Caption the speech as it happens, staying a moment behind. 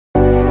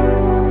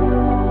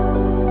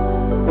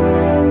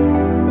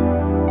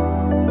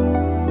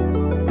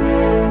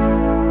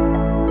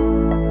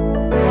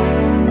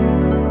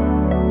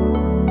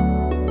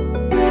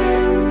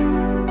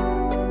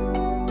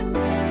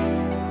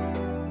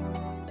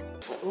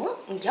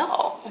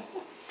Y'all.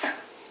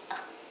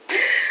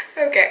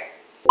 Okay.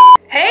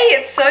 Hey,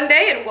 it's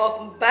Sundai and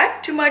welcome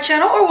back to my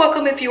channel, or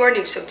welcome if you are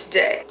new. So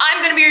today,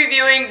 I'm gonna be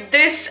reviewing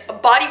this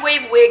body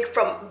wave wig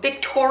from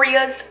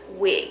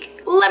Victoriaswigs.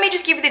 Let me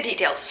just give you the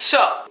details.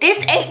 So, this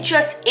ain't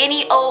just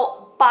any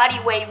old body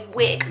wave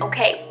wig,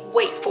 okay?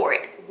 Wait for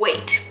it,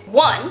 wait.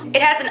 1,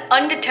 it has an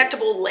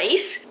undetectable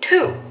lace.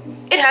 2,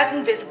 it has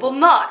invisible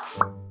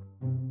knots.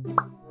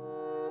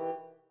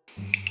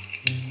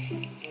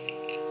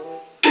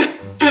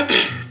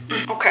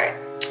 Okay.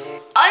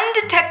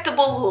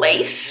 Undetectable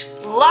lace,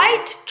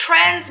 light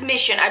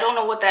transmission, I don't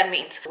know what that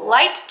means.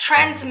 Light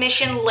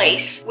transmission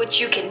lace, which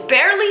you can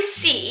barely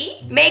see,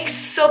 makes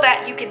so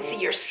that you can see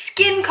your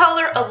skin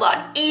color a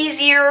lot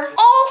easier.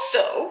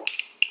 Also,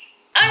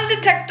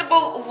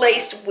 undetectable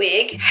lace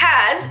wig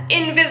has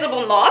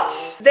invisible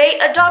knots. They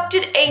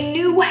adopted a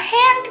new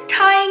hand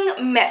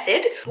tying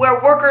method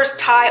where workers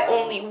tie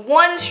only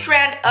one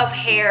strand of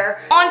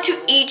hair onto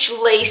each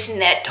lace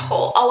net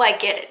hole. Oh, I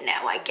get it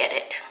now, I get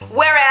it.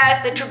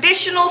 Whereas the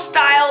traditional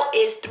style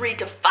is 3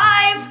 to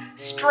 5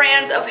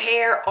 strands of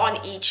hair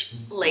on each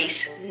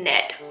lace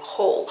net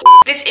hole.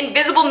 This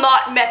invisible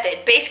knot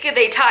method, basically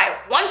they tie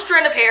one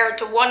strand of hair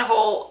to one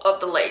hole of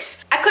the lace.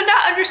 I could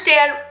not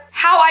understand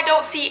how I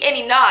don't see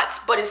any knots,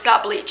 but it's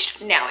not bleached.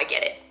 Now I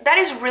get it. That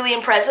is really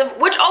impressive,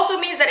 which also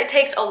means that it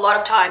takes a lot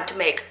of time to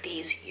make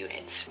these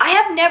units. I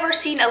have never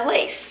seen a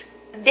lace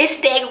this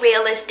dang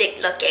realistic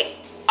looking.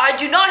 I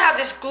do not have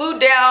this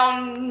glued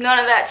down, none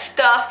of that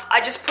stuff.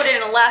 I just put in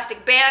an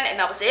elastic band and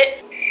that was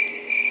it.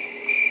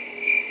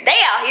 They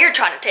out here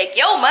trying to take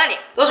your money.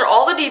 Those are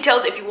all the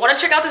details. If you want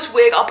to check out this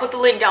wig, I'll put the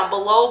link down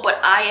below,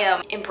 but I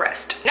am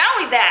impressed. Not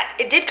only that,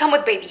 it did come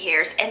with baby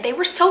hairs and they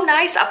were so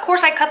nice. Of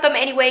course I cut them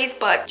anyways,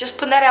 but just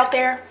putting that out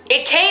there.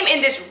 It came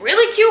in this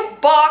really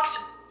cute box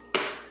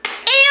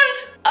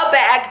and a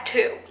bag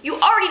too. You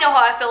already know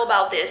how I feel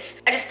about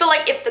this. I just feel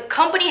like if the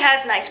company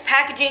has nice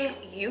packaging,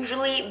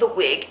 usually the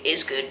wig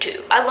is good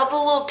too. I love the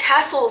little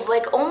tassels,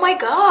 like, oh my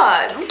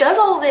God, who does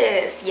all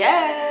this?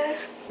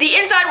 Yes. The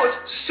inside was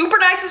super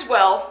nice as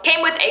well.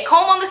 Came with a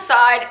comb on the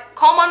side,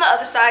 comb on the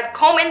other side,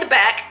 comb in the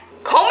back,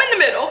 comb in the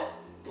middle,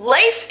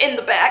 lace in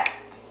the back,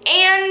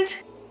 and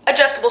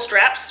adjustable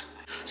straps.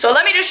 So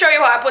let me just show you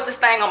how I put this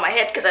thing on my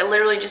head, because I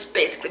literally just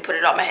basically put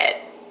it on my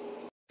head.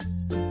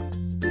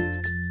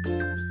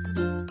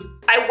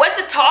 I wet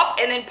the top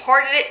and then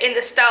parted it in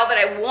the style that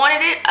I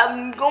wanted it.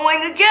 I'm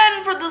going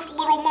again for this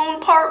little moon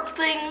part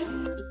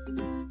thing.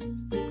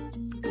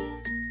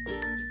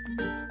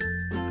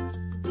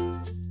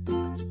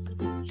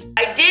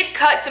 I did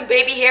cut some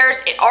baby hairs.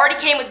 It already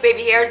came with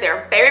baby hairs.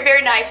 They're very,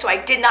 very nice, so I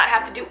did not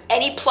have to do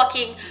any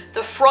plucking.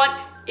 The front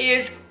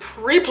is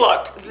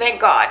pre-plucked, thank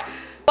God.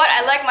 But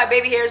I like my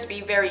baby hairs to be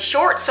very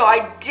short, so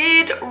I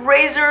did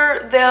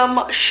razor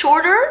them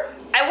shorter.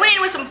 I went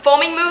in with some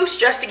foaming mousse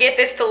just to get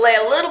this to lay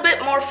a little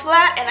bit more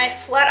flat, and I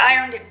flat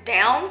ironed it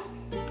down.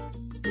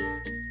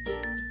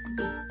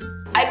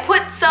 I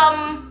put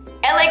some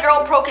LA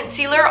Girl Pro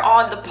Concealer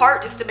on the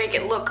part just to make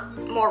it look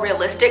more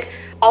realistic.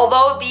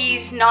 Although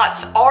these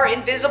knots are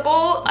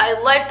invisible, I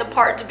like the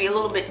part to be a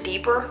little bit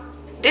deeper.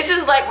 This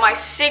is like my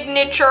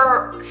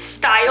signature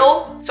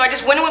style. So I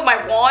just went in with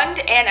my wand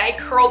and I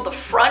curled the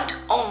front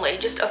only,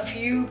 just a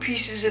few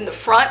pieces in the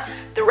front.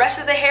 The rest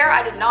of the hair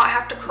I did not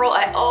have to curl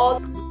at all.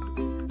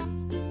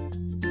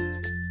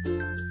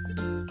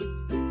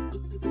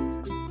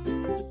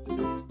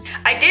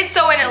 I did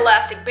sew in an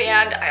elastic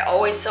band. I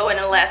always sew in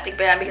an elastic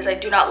band because I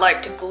do not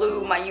like to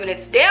glue my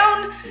units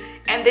down.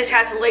 And this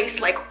has lace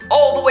like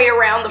all the way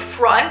around the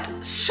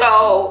front,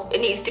 so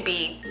it needs to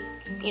be,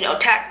 you know,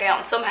 tacked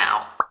down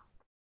somehow.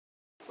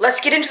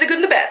 Let's get into the good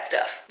and the bad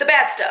stuff. The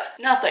bad stuff,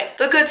 nothing.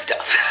 The good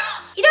stuff.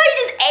 You know,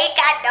 you just ain't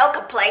got no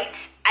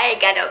complaints. I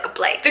ain't got no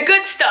complaints. The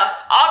good stuff.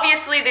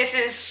 Obviously, this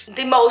is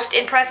the most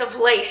impressive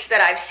lace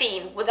that I've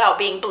seen without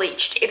being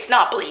bleached. It's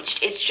not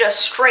bleached, it's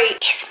just straight.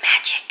 It's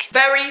magic.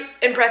 Very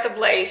impressive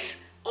lace.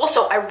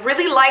 Also, I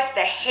really like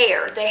the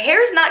hair. The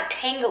hair is not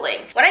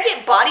tangling. When I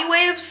get body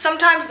waves,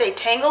 sometimes they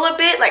tangle a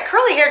bit. Like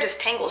curly hair just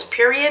tangles,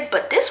 period.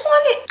 But this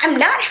one, I'm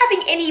not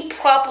having any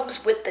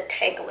problems with the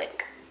tangling,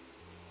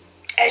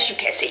 as you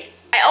can see.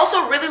 I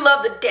also really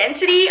love the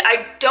density.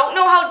 I don't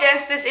know how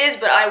dense this is,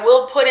 but I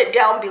will put it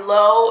down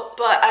below.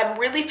 But I'm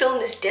really feeling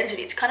this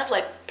density. It's kind of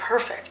like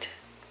perfect.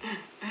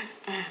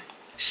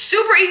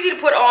 Super easy to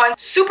put on,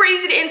 super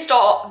easy to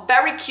install,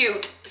 very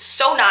cute,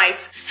 so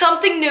nice.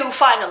 Something new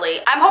finally.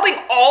 I'm hoping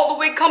all the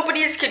wig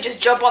companies can just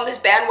jump on this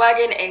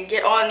bandwagon and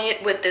get on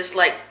it with this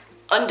like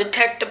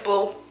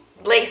undetectable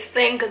lace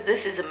thing, because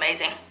this is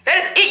amazing. That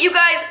is it, you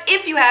guys.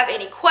 If you have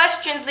any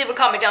questions, leave a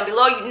comment down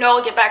below. You know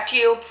I'll get back to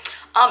you.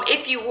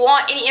 If you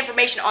want any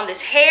information on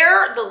this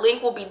hair, the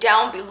link will be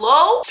down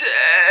below.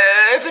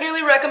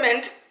 Definitely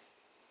recommend.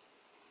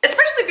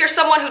 Especially if you're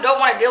someone who don't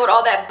want to deal with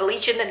all that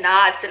bleaching the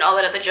knots and all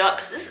that other junk,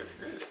 because this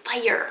is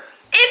fire.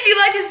 If you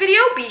like this video,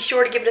 be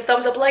sure to give it a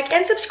thumbs up, like,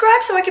 and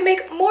subscribe so I can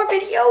make more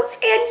videos.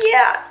 And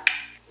yeah,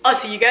 I'll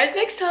see you guys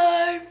next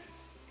time.